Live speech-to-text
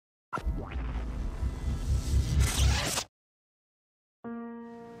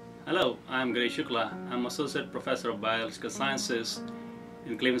Hello, I'm Girish Shukla. I'm Associate Professor of Biological Sciences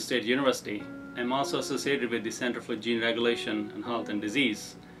in Cleveland State University. I'm also associated with the Center for Gene Regulation and Health and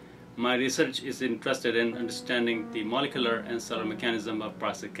Disease. My research is interested in understanding the molecular and cellular mechanism of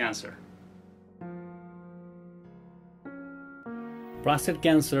prostate cancer. Prostate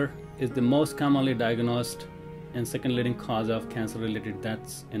cancer is the most commonly diagnosed and second leading cause of cancer-related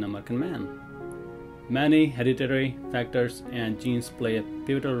deaths in American men. Many hereditary factors and genes play a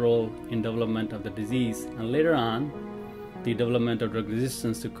pivotal role in development of the disease and later on the development of drug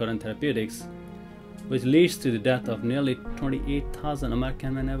resistance to current therapeutics, which leads to the death of nearly 28,000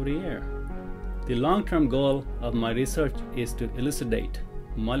 American men every year. The long-term goal of my research is to elucidate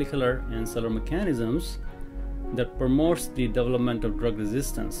molecular and cellular mechanisms that promotes the development of drug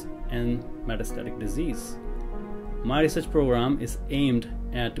resistance and metastatic disease. My research program is aimed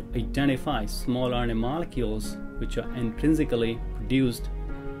at to identify small RNA molecules which are intrinsically produced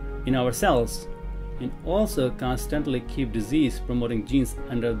in our cells and also constantly keep disease-promoting genes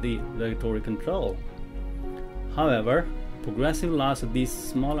under the regulatory control. However, progressive loss of these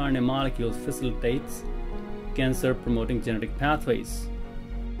small RNA molecules facilitates cancer-promoting genetic pathways.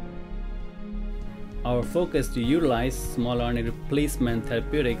 Our focus is to utilize small RNA replacement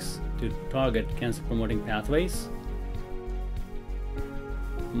therapeutics to target cancer-promoting pathways.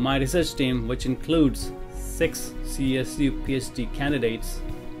 My research team, which includes 6 CSU PhD candidates,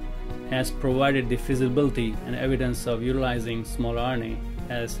 has provided the feasibility and evidence of utilizing small RNA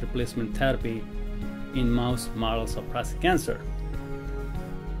as replacement therapy in mouse models of prostate cancer.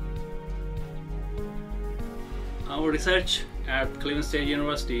 Our research at Cleveland State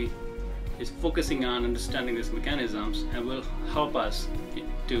University is focusing on understanding these mechanisms and will help us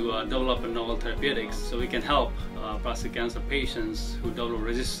to develop a novel therapeutics so we can help prostate cancer patients who develop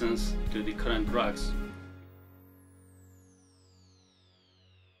resistance to the current drugs.